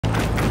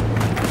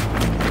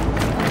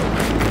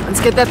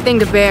Let's get that thing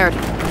to Baird.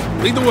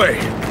 Lead the way.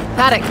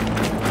 Paddock,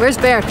 where's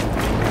Baird?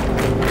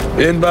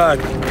 In back.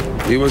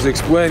 He was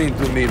explaining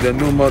to me the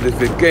new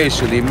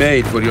modification he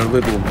made for your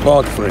little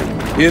bot friend.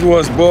 It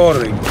was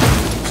boring,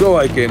 so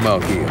I came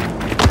out here.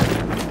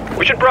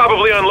 We should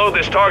probably unload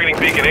this targeting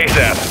beacon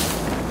ASAP.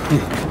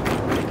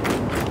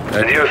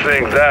 And you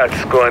think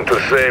that's going to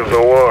save the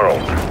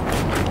world?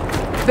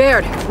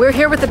 Baird, we're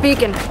here with the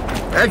beacon.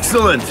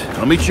 Excellent.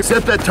 I'll meet you.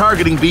 Set that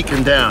targeting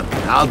beacon down.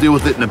 I'll deal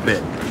with it in a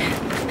bit.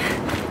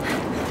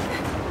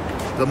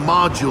 The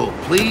module,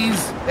 please.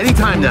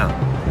 Anytime now.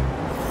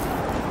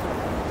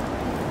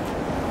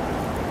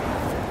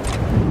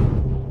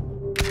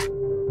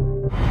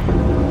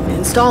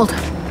 Installed.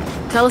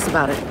 Tell us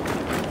about it.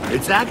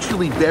 It's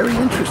actually very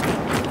interesting.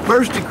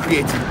 First, it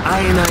creates an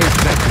ionized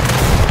vector.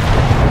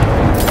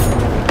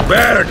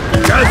 Baird,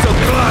 cancel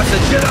class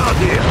and get out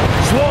here!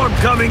 Swarm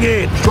coming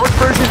in! Short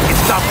version, it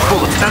stops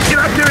bullets. Now get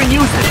out there and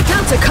use it!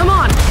 Delta, come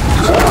on!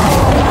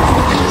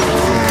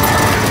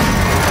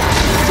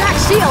 Jack,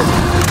 shield!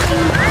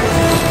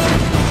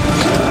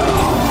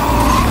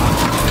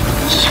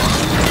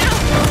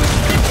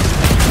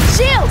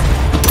 Shield!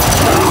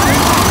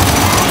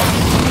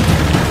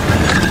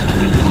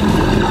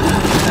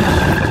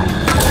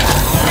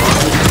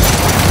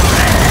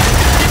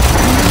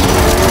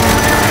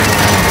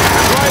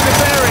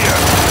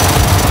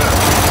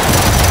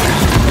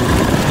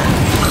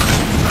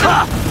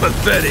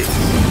 Pathetic!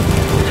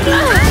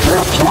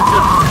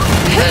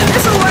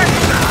 This'll work!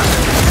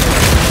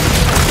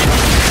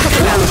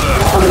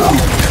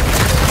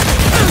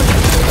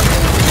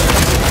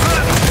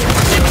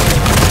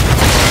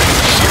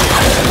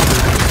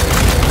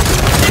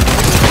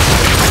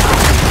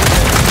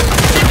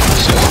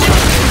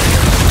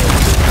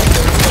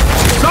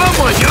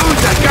 Someone use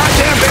that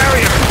goddamn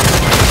barrier!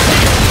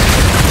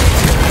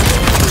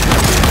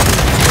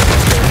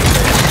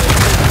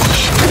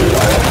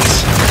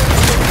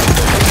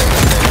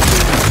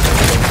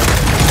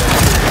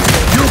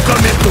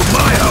 Come into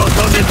my house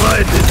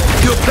uninvited.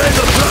 You pay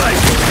the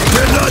price.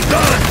 We're not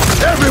done.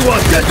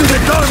 Everyone, get to the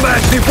tarmac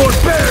before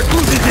Baird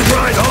loses his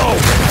ride home.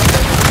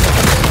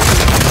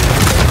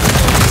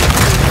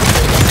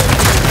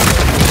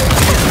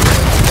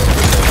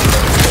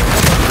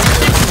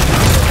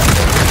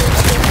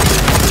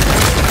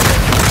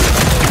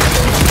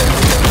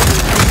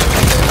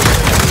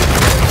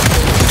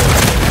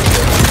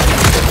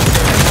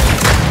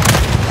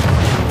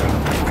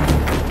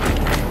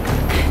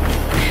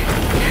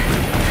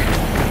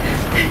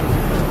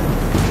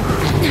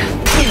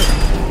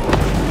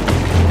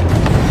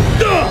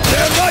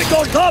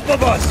 On top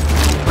of us!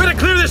 We're gonna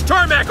clear this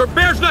tarmac or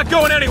Baird's not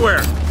going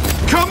anywhere!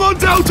 Come on,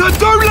 Delta,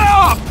 don't let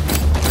up!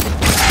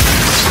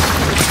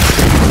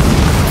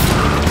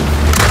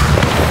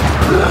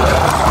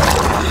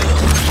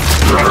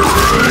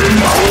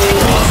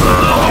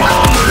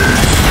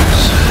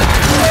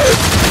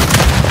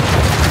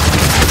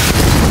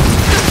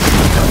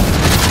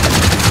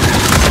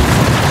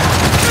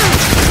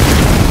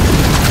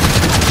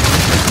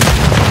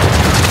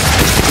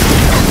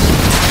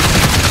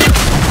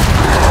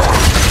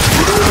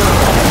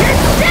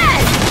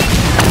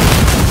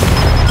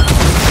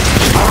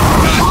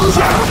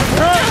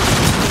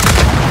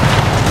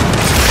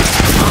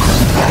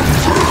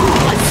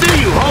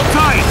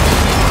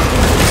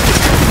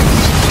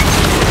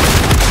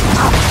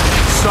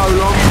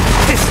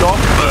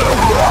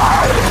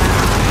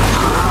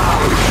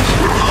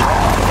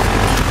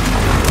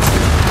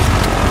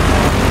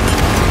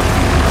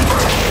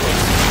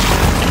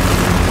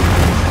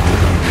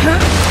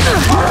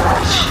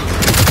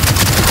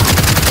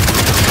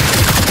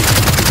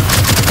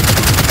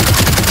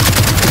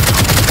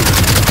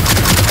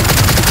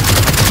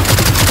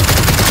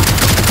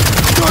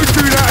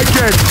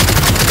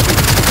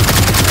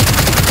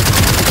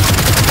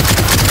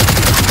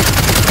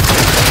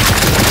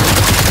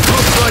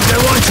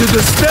 To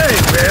the stay,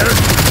 Baird.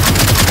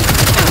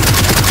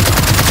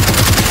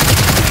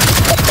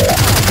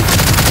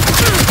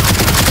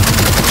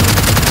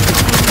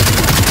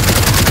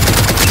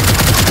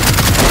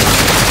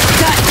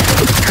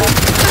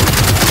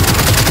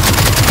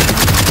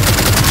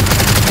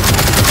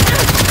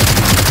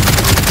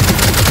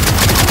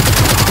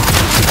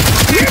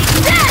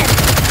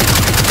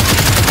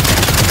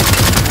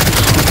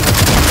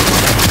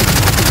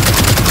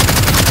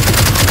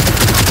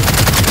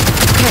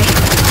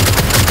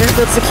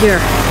 Airfield secure.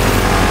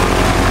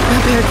 Now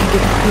Baird can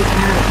get the crew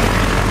out of here.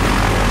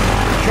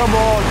 Come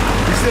on,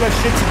 we still have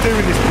shit to do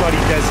in this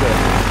bloody desert.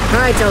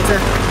 Alright, Delta.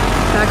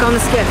 Back on the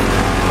skiff.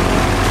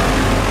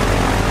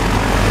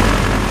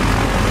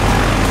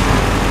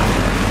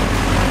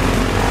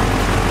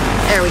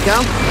 There we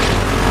go.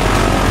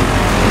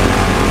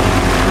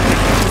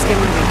 Okay, let's get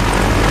moving.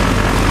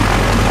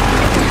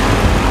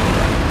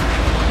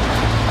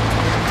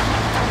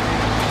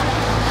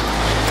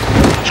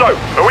 So,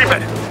 are we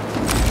met?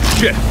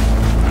 Shit.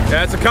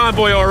 Yeah, it's a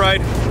convoy, all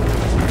right.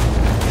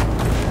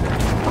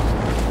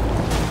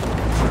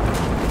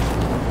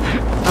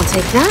 I'll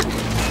take that.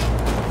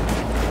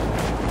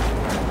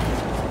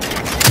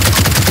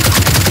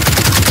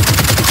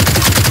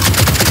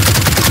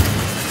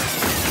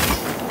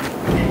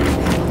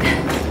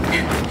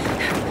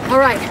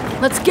 right,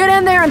 let's get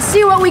in there and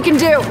see what we can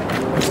do.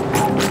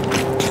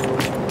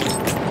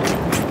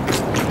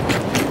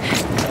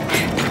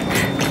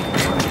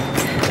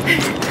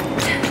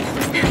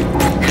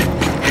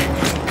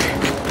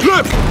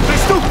 Look! They're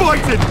still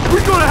fighting!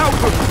 We gotta help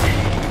them!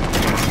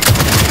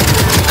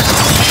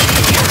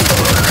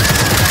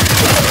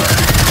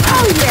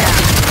 Oh yeah!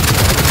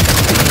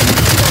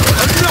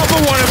 Another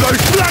one of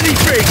those bloody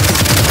things!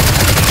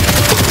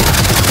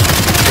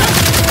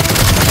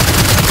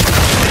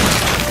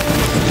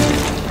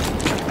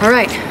 All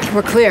right,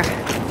 we're clear.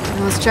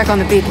 Now let's check on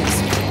the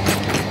beacons.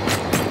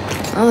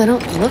 Well, they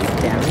don't look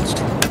damaged.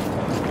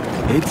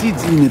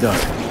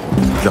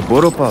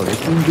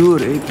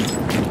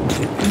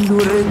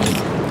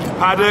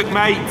 Paddock,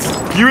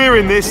 mate! You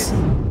hearing this?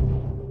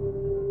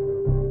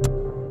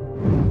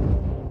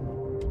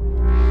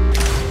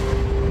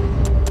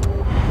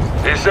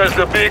 He says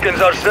the beacons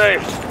are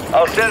safe.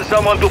 I'll send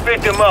someone to pick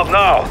them up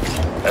now.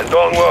 And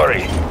don't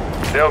worry,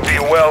 they'll be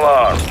well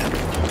armed.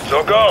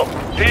 So go,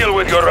 deal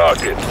with your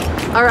rocket.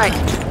 All right,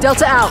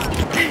 Delta out.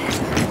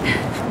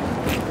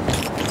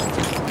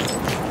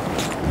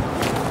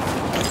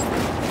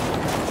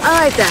 All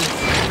right then.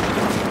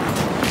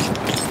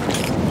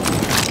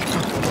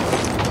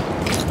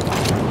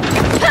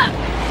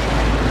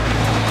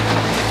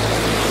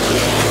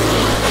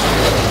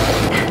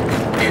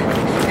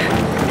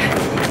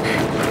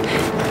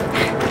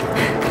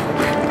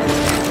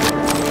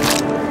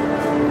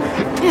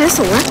 Yeah,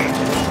 this'll work.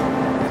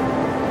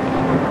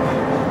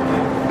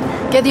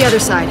 Get the other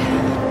side.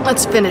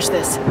 Let's finish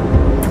this.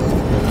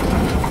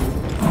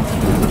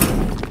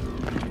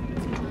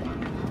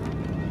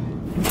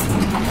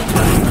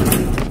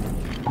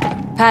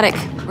 Paddock,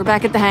 we're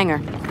back at the hangar.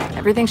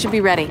 Everything should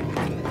be ready.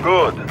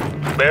 Good.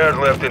 Baird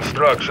left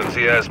instructions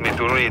he asked me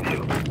to read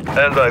you.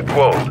 And I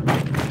quote,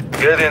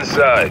 "Get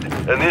inside,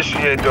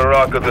 initiate the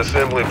rocket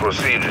assembly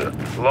procedure,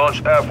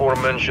 launch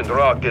aforementioned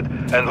rocket,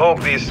 and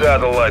hope these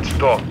satellites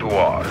talk to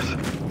ours."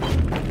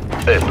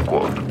 End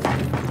quote.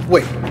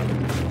 Wait.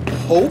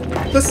 Hope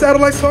the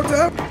satellites talk to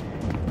us?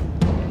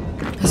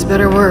 This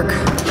better work.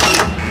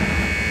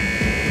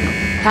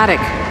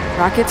 Paddock,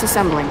 rockets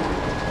assembling.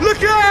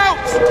 Look out!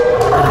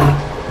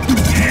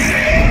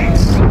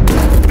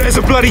 There's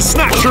a bloody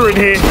snatcher in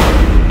here!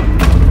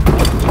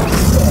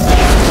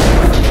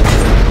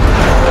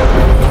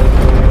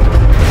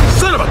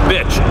 Son of a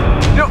bitch!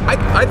 You know,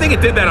 I think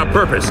it did that on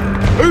purpose.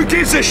 Who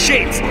gives a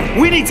shit?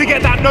 We need to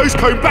get that nose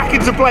cone back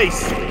into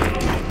place!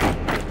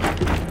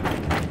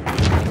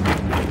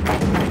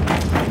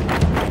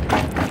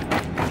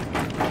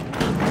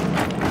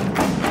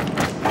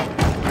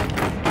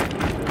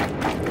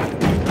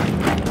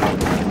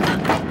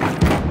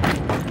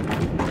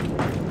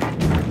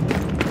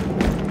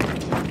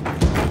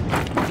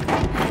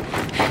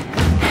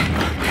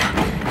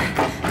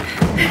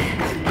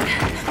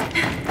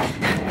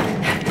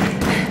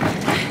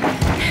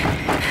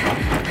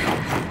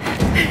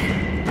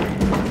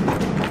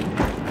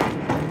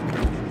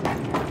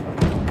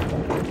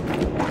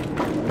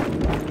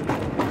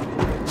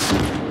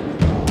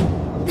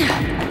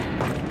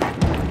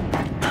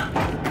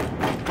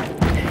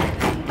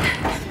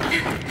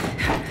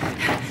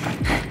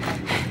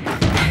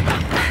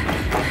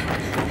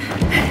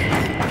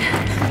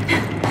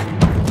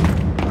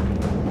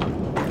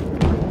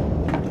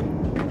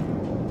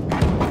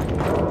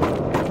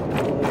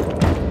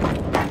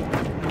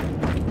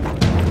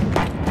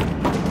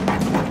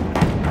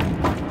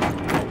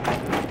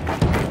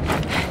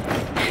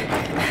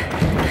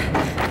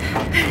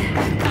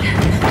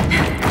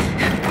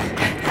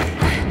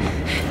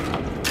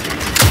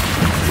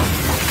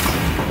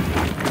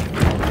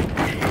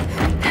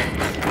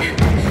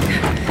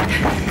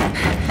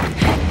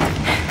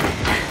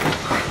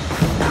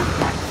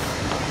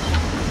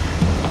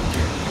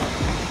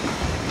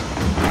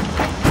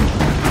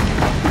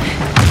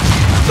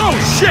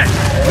 Shit!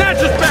 Snatch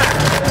us back!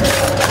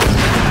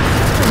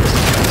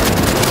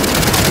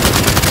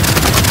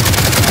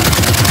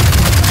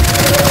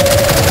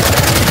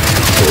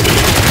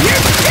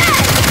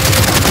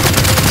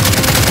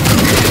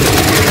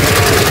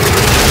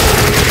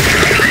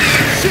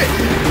 Shit!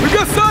 We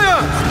got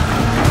science!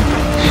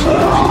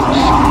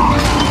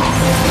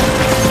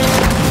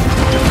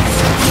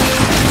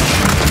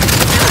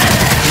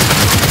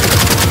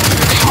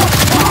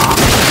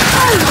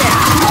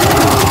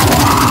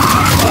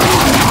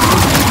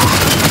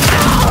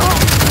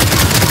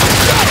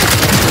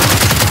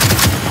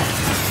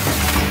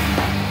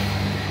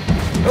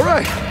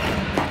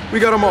 We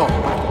got them all.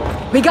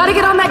 We gotta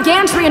get on that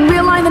gantry and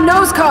realign the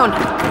nose cone.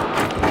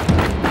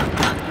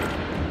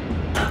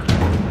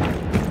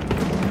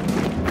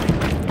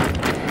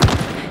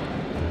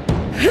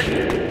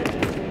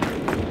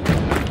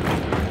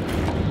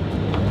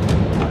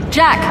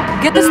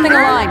 Jack, get this thing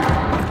aligned.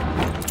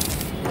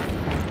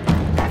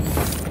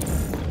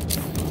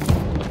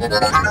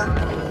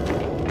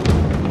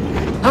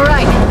 All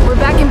right, we're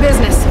back in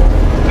business.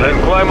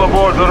 Then climb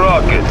aboard the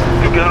rocket.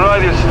 You can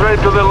ride it straight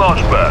to the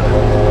launch pad.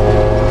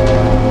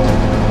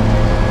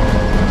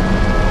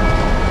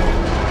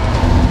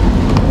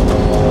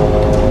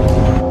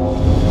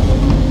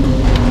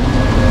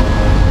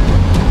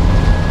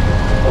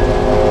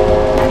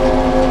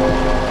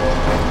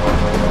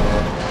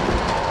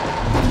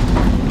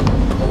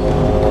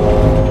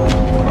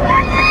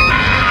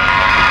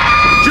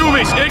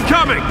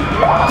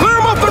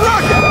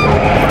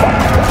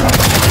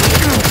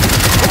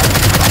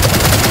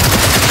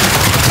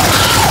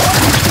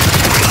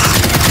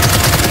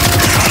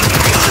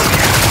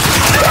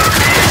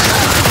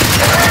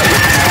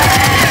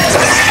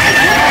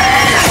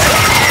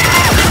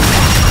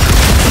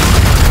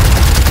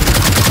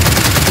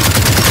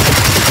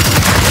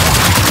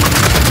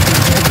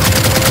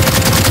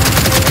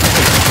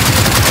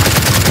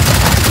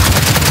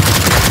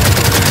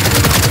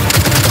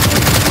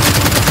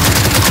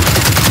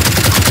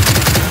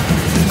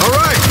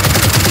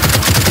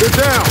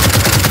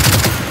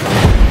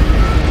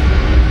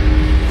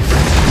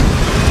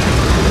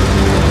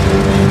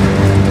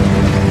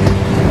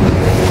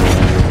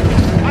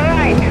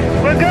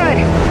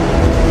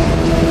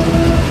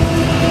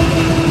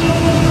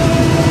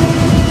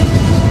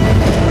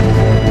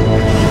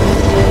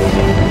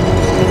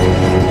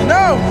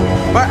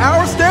 By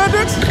our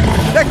standards,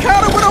 that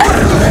counter went over.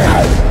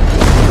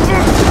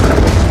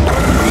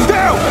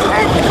 Down!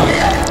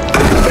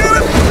 Get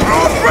it!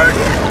 Oh, break!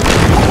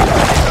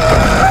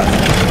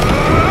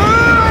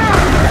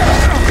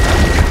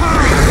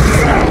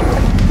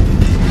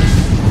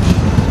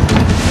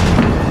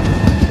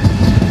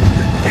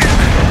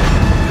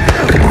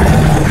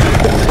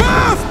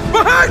 Boss!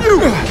 Behind you!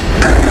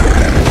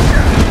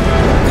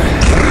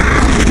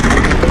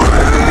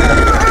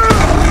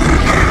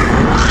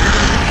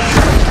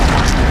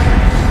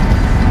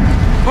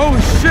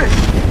 Holy shit!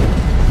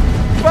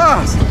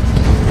 Boss!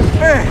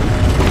 Man!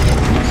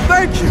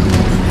 Thank you!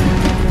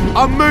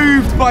 I'm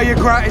moved by your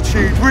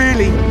gratitude,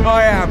 really,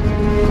 I am.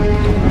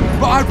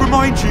 But I'd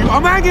remind you,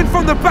 I'm hanging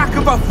from the back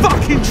of a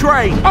fucking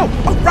train! Oh,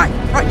 right!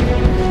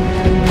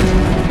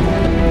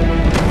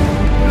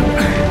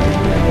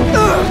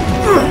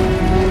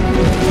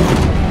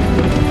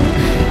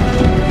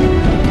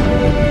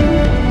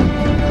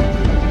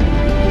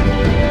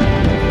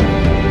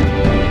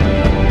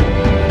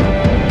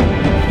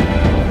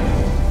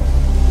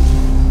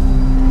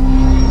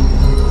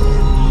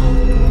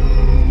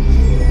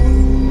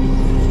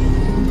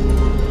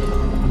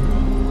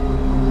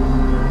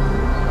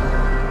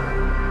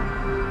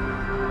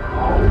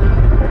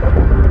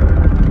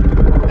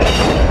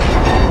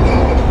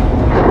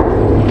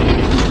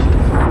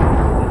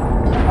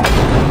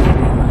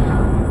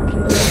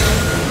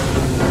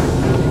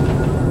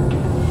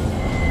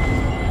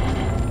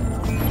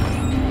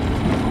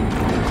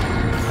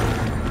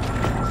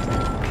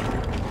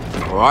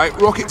 Alright,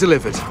 rocket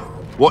delivered.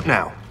 What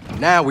now?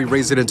 Now we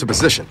raise it into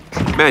position.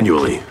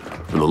 Manually,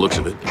 from the looks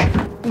of it.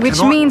 Which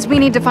means we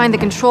need to find the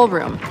control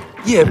room.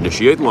 Yeah,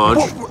 initiate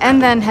launch.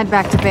 And then head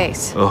back to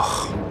base.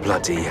 Ugh,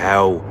 bloody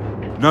hell.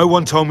 No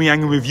one told me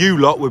hanging with you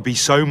lot would be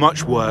so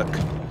much work.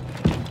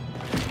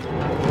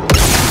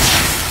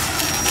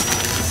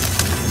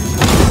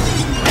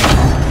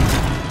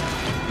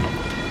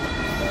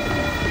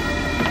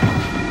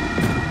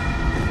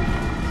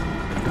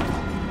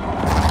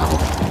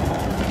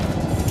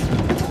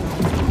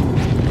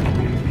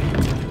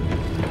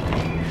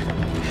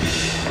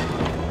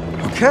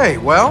 Okay,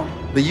 well,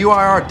 the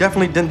UIR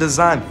definitely didn't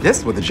design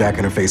this with a jack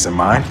interface in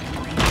mind.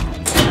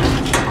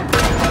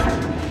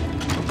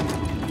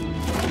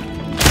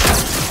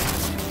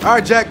 All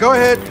right, Jack, go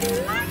ahead.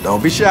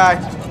 Don't be shy.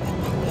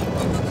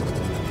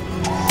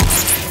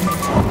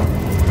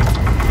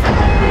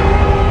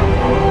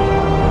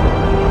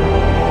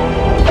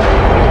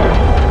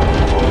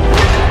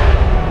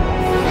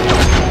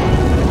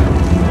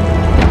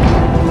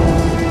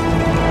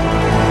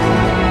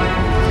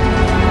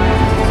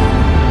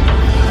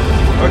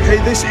 Okay,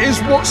 this is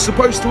what's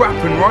supposed to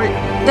happen, right?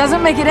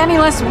 Doesn't make it any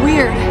less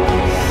weird.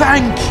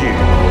 Thank you!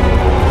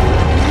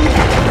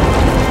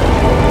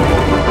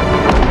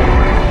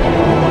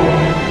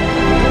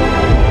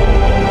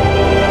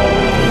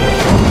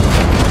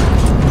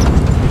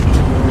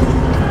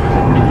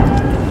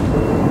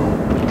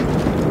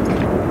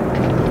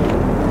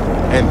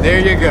 And there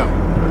you go.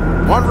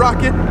 One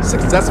rocket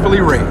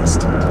successfully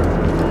raised.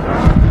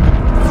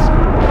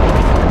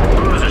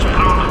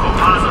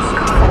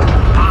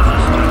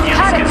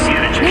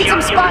 Need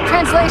some spot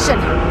translation.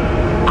 You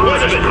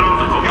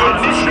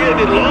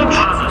initiated launch?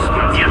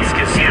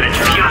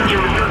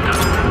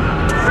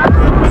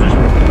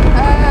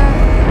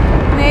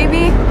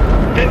 Maybe?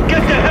 Then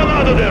get the hell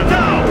out of there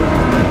now!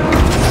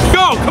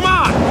 Go, come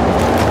on!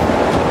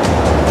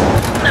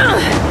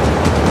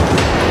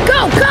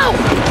 Go!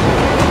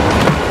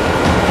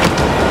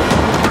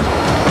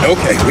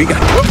 Okay, we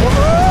got it.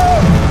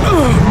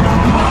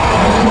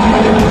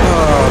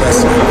 Oh,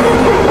 that's not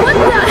good. What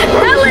the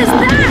hell is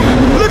that?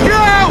 Look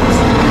out!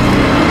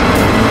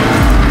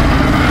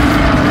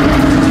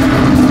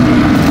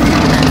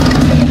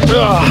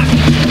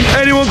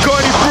 Anyone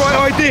got any bright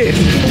ideas?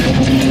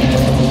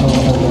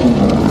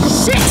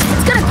 Shit!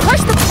 It's gonna crush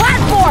the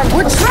platform!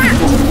 We're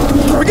trapped!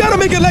 We gotta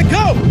make it let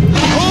go!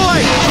 Oi!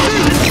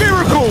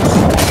 Miracles!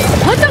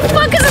 What the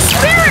fuck is a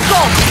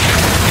spherical?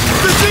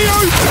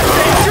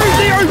 Choose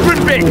the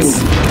open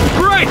bits!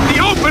 Great! The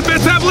open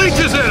bits have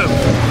leeches in them!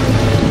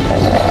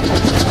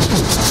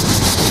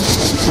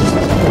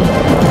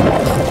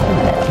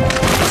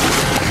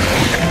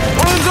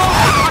 One's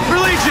off!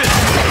 Releases!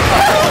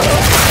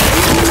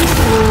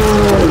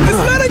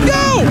 Just let it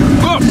go!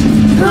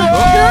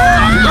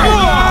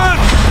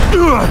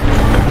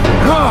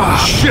 Oh,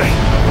 shit!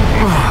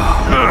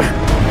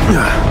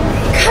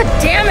 God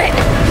damn it!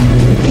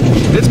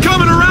 It's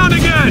coming around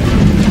again!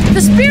 The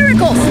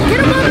sphericals! Get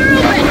them while they're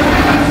open!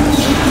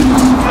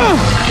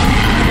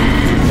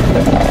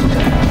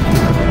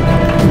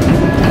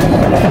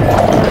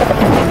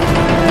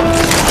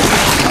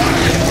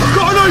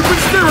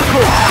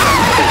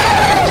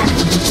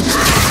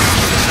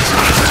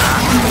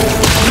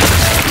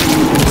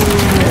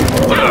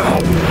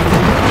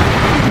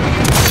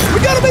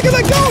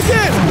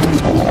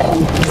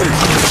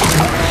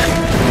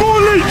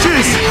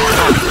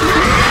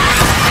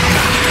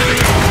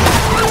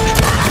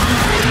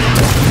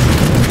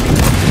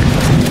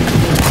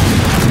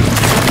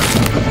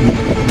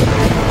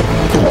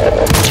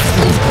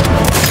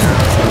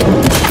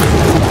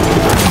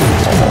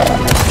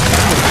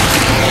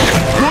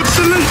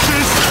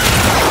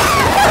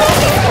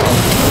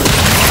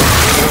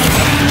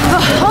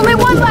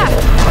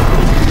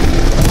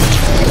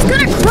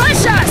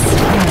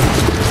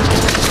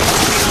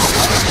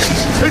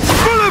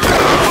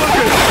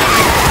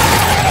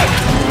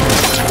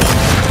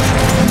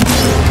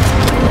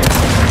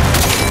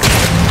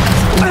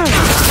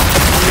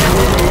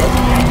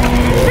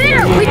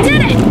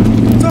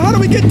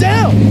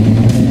 down!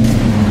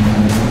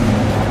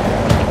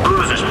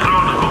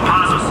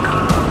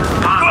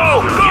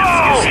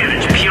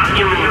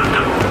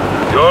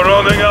 You're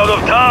running out of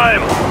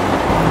time!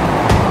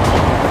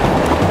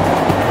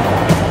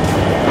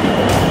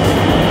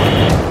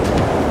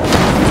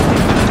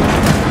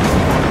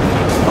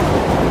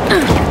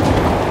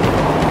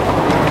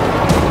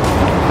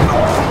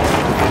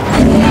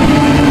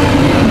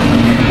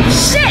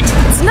 Shit!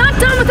 It's not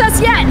done with us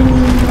yet!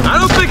 I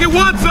don't think it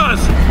wants us!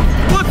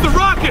 What's the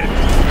rocket?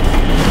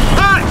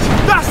 Hey!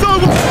 That's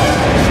over!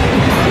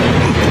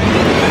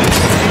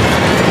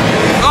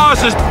 Oh,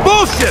 this is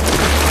bullshit!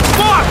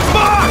 Fuck!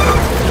 Fuck!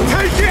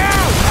 Take it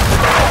out!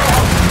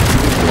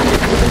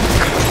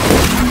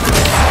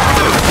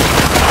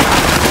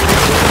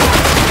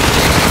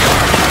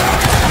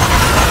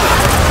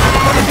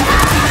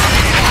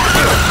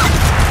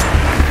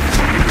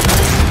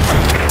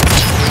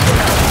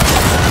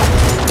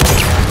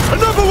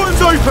 Another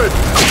one's open!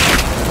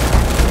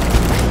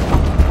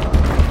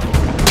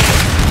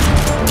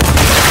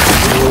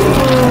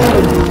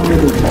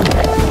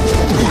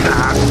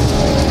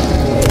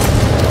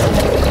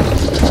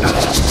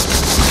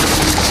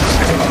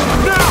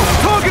 Now,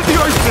 target the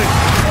opening!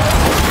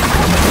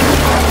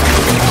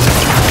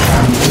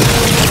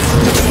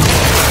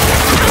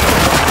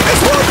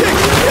 It's working!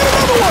 Get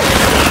another one!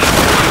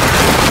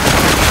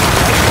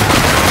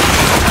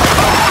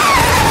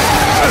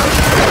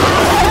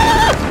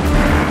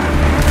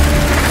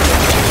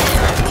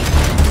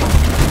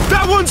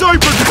 That one's open!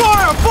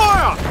 Fire!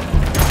 Fire!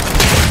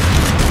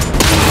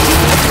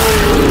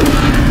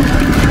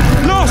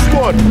 Last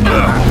one!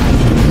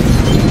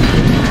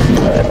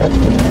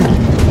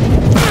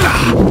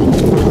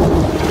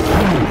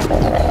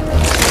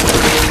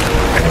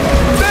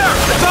 There!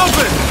 It's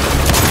open!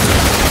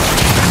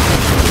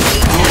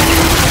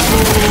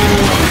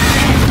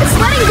 It's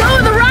letting go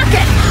of the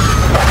rocket!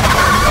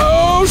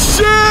 Oh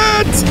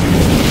shit!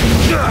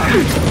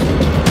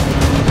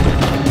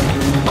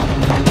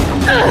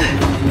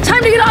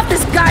 Time to get off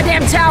this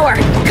goddamn tower!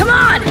 Come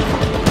on!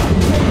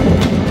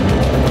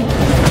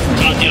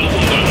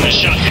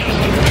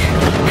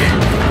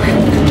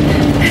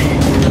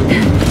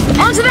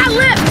 Onto that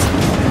lift!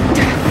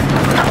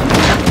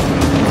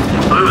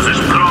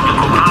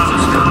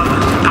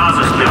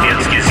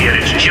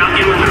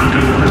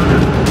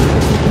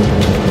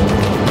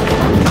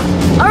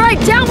 All right,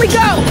 down we go!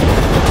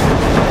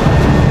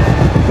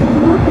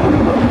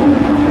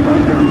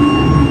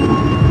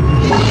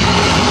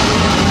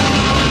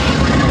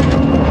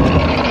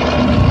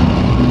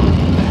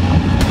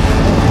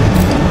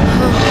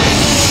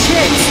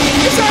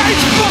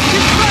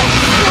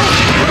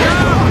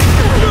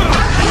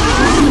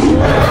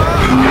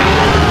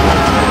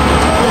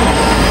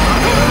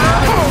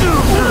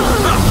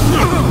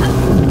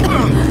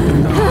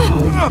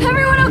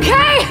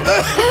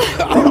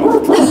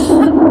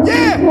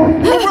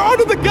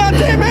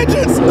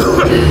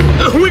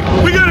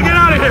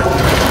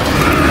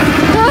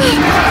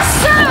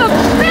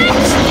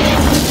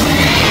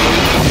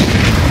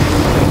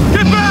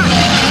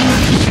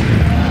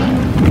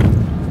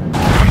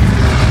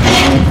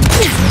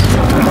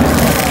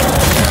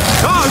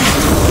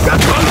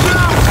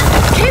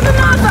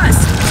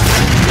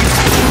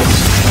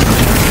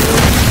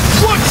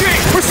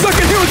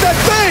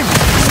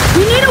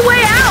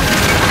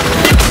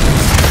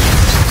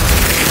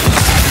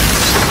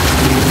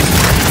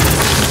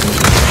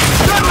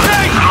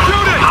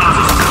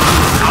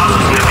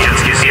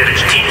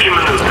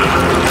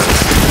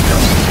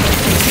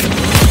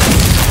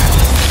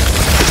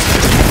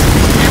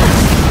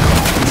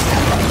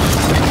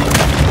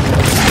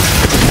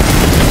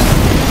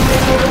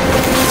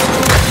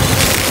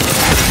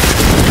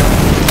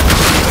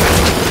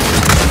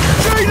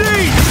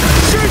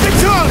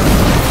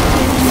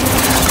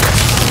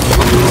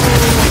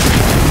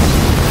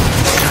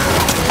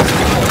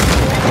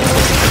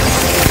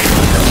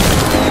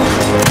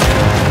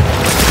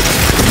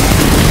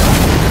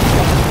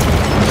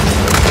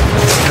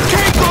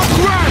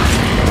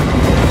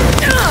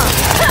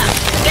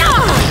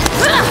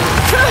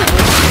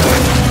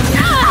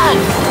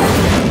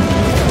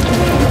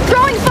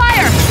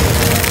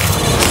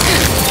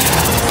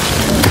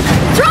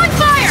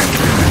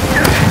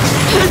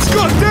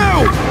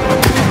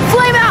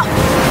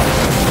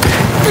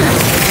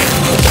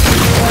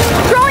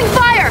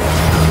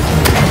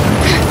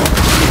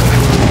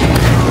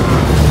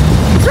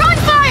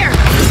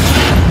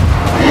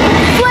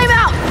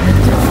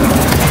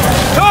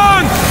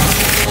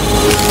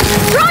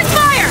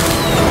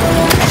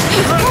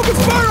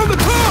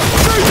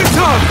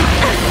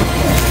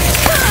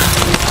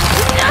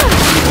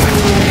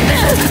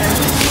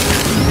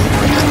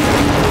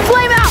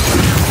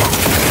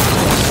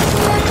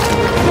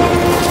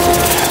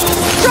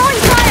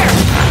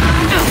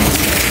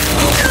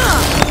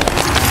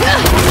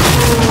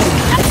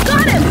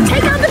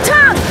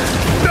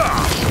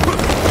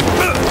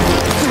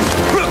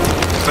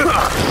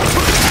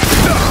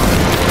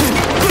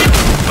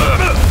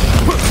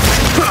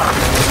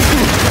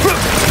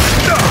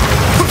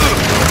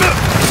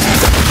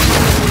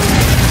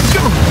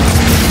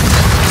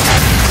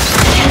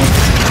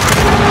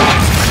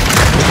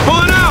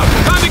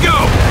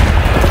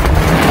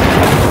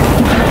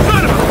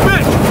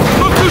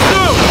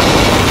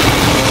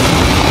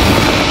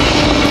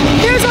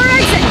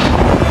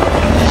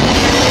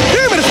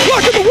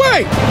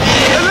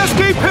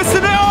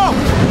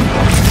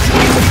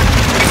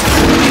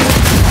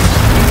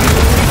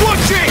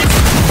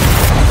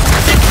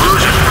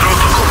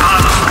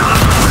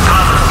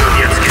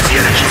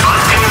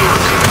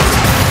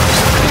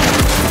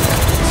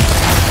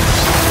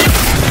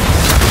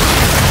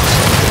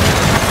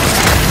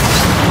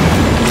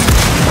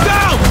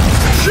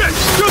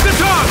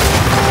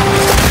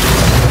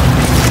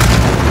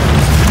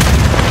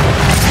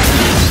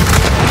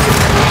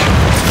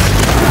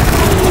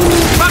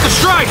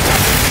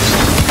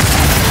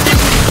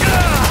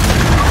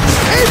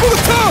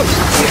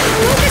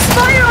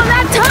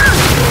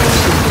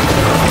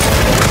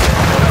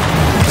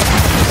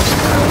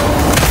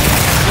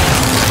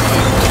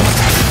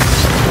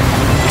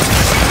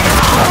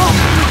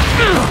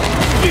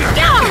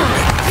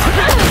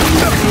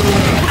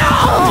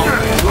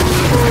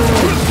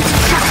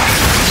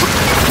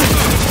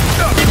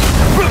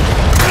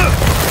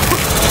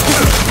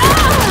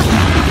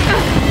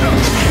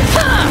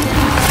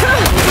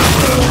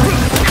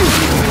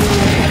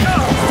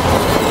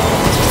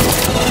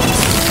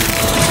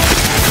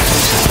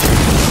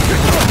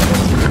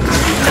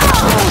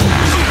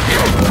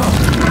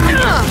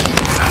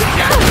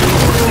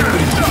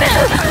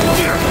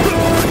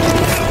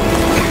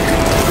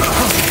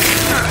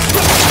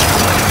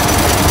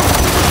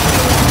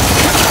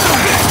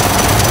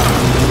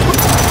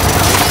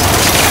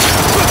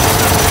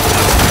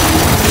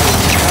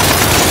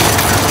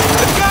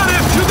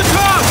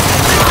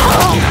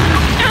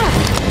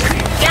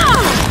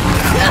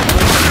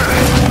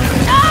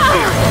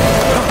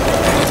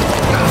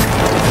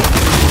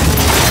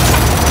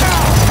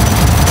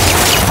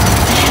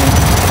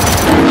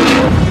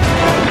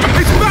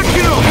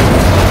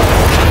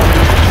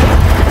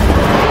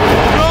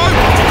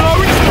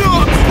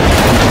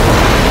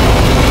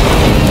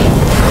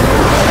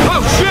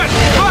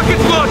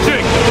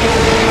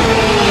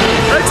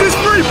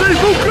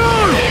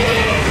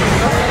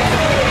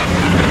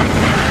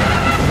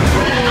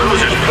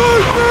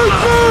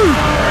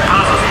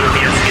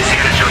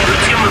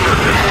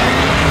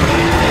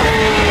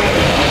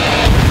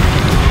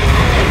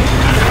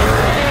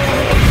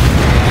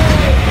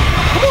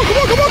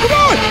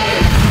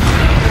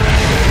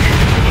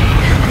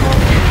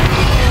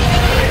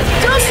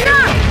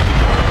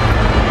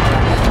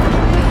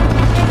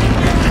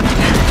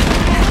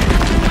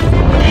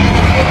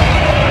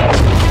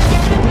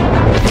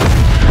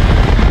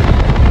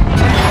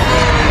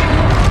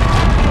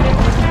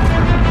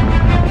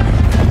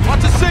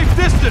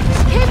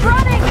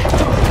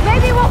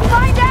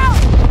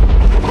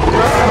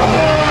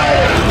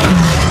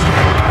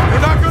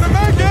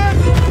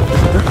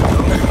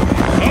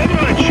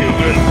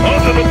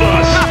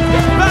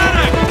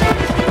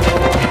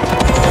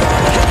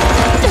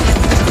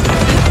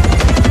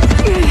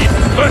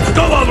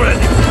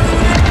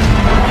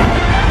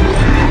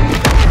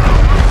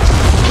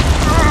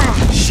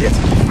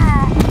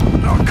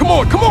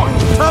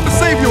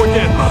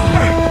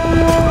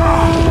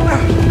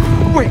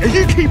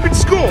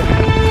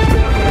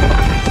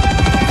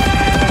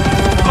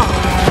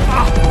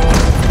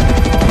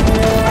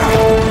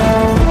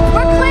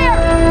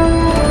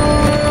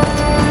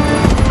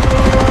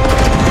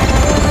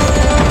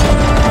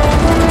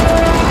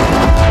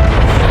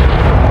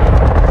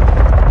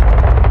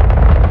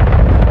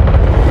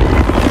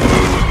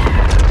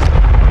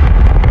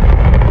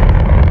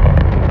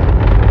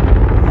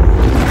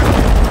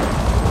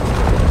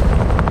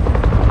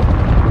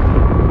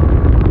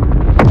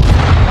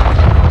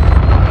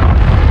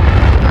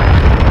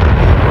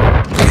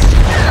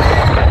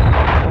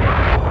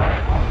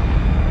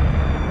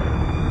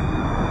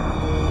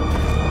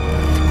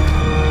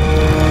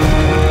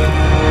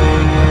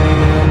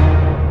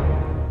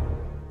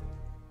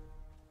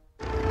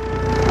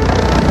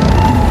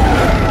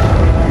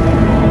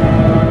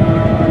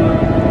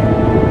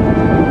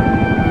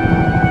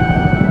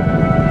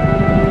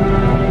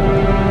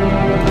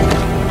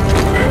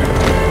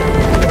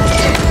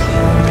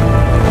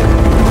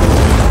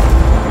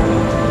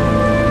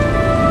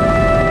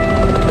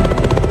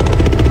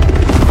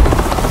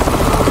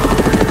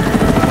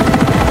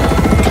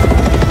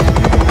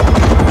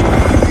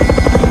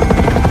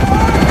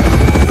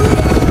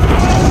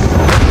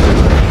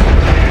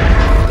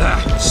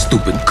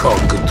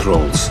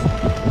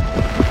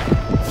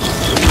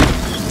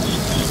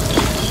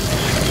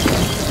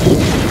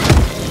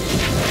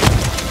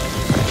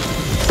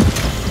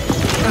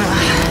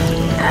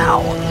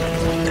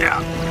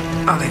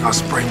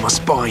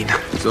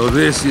 So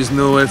this is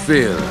New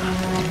Ephyra,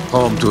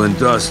 home to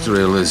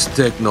industrialists,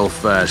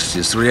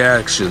 techno-fascists,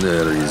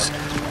 reactionaries,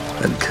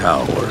 and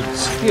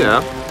cowards.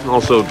 Yeah,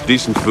 also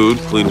decent food,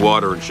 clean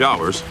water, and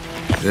showers.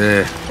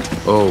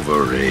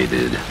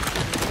 Overrated.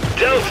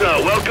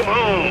 Delta, welcome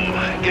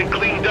home. Get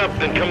cleaned up,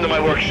 then come to my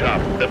workshop.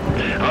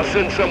 I'll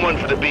send someone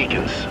for the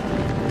beacons.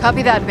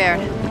 Copy that, Baird.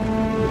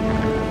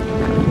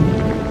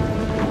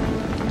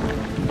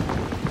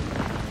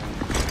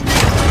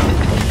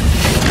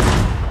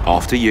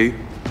 After you.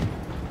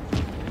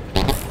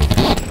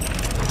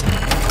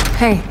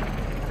 Hey.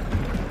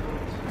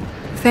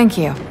 Thank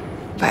you,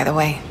 by the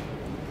way.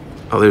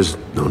 Oh, there's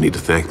no need to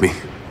thank me.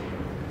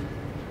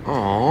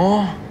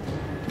 Aww.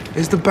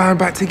 Is the band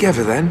back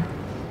together then?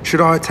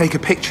 Should I take a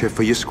picture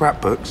for your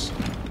scrapbooks?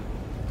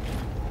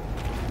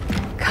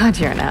 God,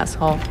 you're an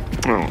asshole.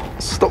 Oh,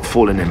 stop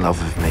falling in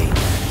love with me.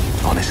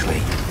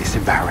 Honestly, it's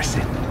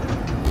embarrassing.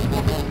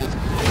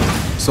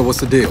 So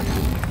what's the deal?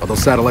 Are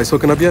those satellites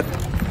hooking up yet?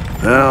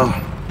 Well,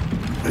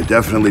 they're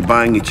definitely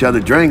buying each other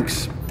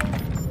drinks.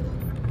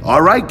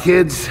 All right,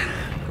 kids.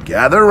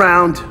 Gather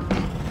around.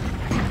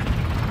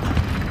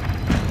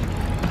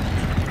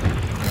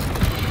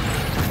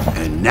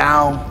 And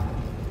now,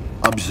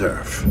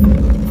 observe.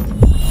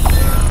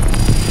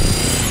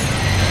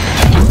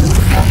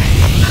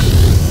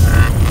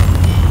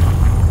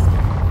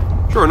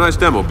 Sure, a nice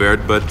demo,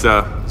 Baird, but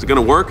is it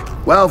gonna work?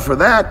 Well, for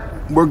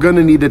that, we're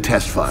gonna need a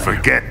test fire.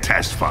 Forget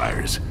test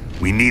fires.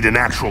 We need an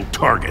actual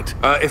target.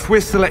 If we're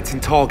selecting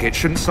targets,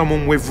 shouldn't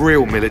someone with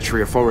real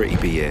military authority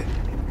be here?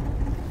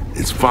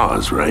 It's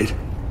Foz, right?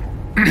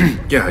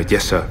 Yeah,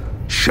 yes, sir.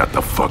 Shut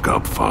the fuck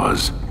up,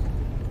 Foz.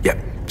 Yep,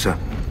 sir.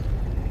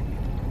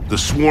 The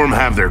Swarm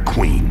have their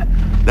queen.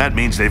 That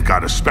means they've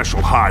got a special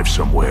hive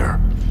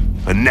somewhere.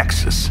 A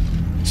nexus.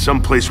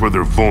 Someplace where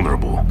they're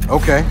vulnerable.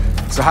 Okay,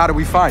 so how do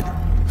we find her?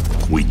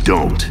 We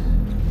don't.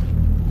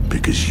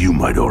 Because you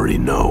might already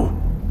know.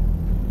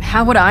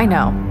 How would I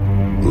know?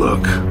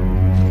 Look,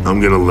 I'm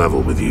gonna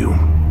level with you.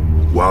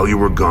 While you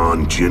were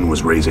gone, Jin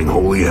was raising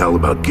holy hell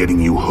about getting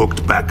you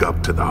hooked back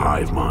up to the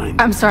hive mind.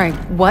 I'm sorry,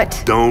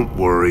 what? Don't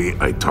worry,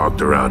 I talked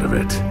her out of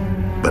it.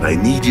 But I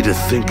need you to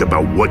think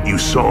about what you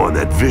saw in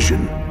that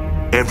vision.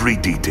 Every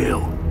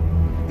detail.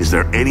 Is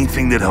there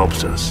anything that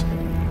helps us?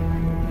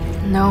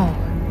 No.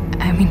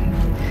 I mean,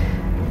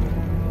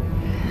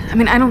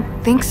 I don't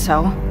think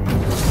so.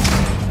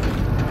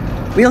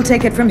 We'll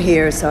take it from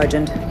here,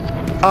 Sergeant.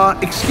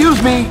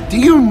 Excuse me, do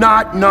you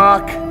not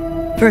knock?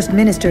 First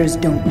Ministers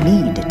don't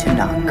need to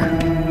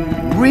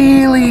knock.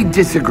 Really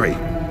disagree.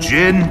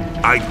 Jin,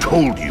 I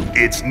told you,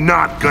 it's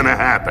not gonna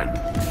happen.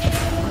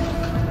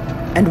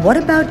 And what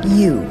about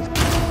you?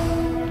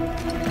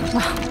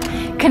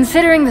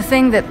 Considering the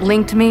thing that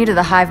linked me to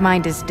the hive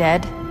mind is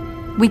dead,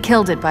 we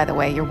killed it, by the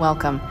way, you're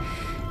welcome.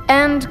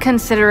 And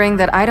considering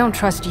that I don't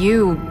trust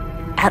you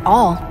at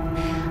all,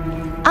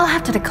 I'll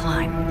have to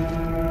decline.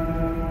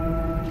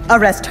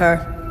 Arrest her.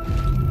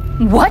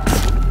 What?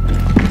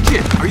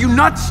 Jin, are you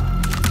nuts?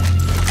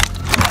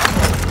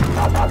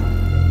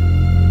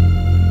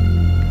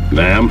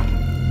 Ma'am?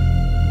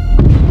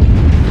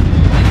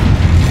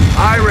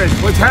 Iris,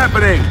 what's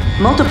happening?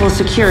 Multiple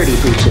security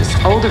breaches.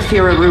 Old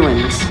Ephyra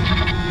ruins.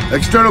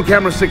 External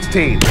camera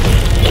 16.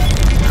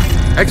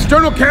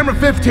 External camera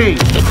 15.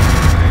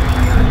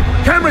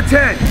 Camera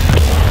 10.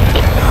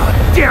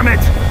 God damn it!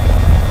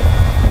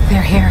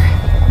 They're here.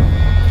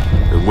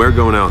 And we're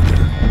going out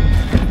there.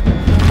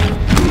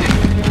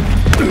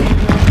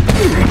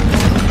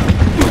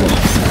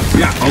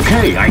 Yeah,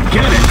 okay, I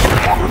get it.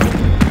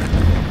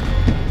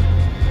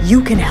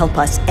 You can help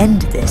us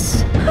end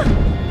this.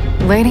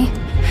 Lady,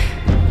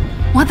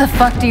 what the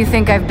fuck do you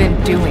think I've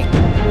been doing?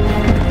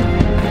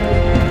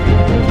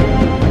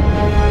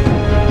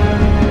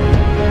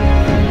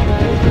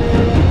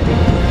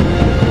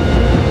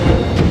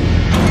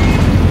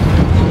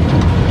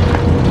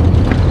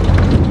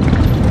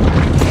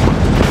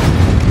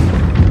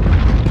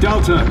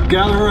 Delta,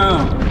 gather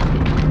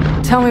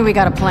around. Tell me we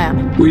got a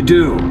plan. We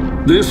do.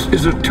 This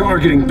is a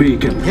targeting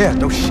beacon. Yeah,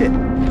 no shit.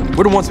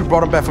 We're the ones who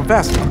brought him back from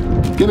Vasco.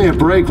 Give me a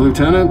break,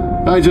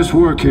 Lieutenant. I just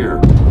work here.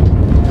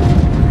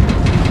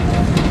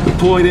 The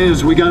point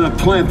is, we gotta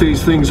plant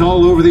these things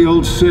all over the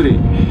old city.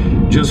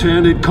 Just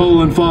handed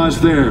Cole and Foz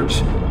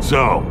theirs.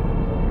 So,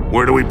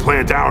 where do we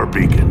plant our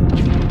beacon?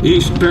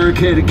 East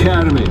Barricade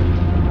Academy.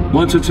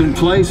 Once it's in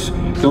place,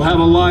 you'll have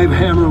a live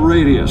hammer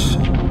radius,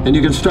 and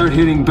you can start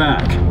hitting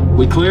back.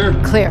 We clear?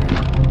 Clear.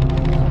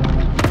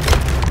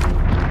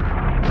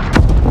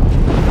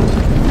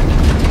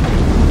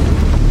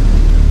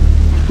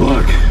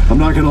 Look, I'm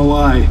not gonna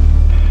lie.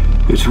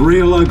 It's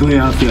real ugly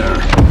out there.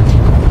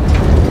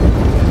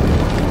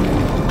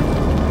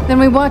 Then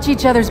we watch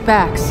each other's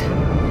backs.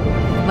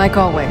 Like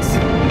always.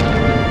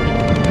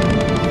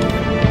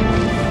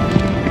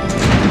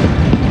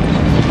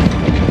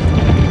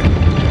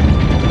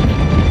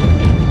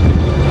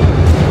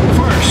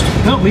 First,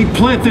 help me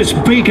plant this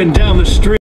beacon down the street.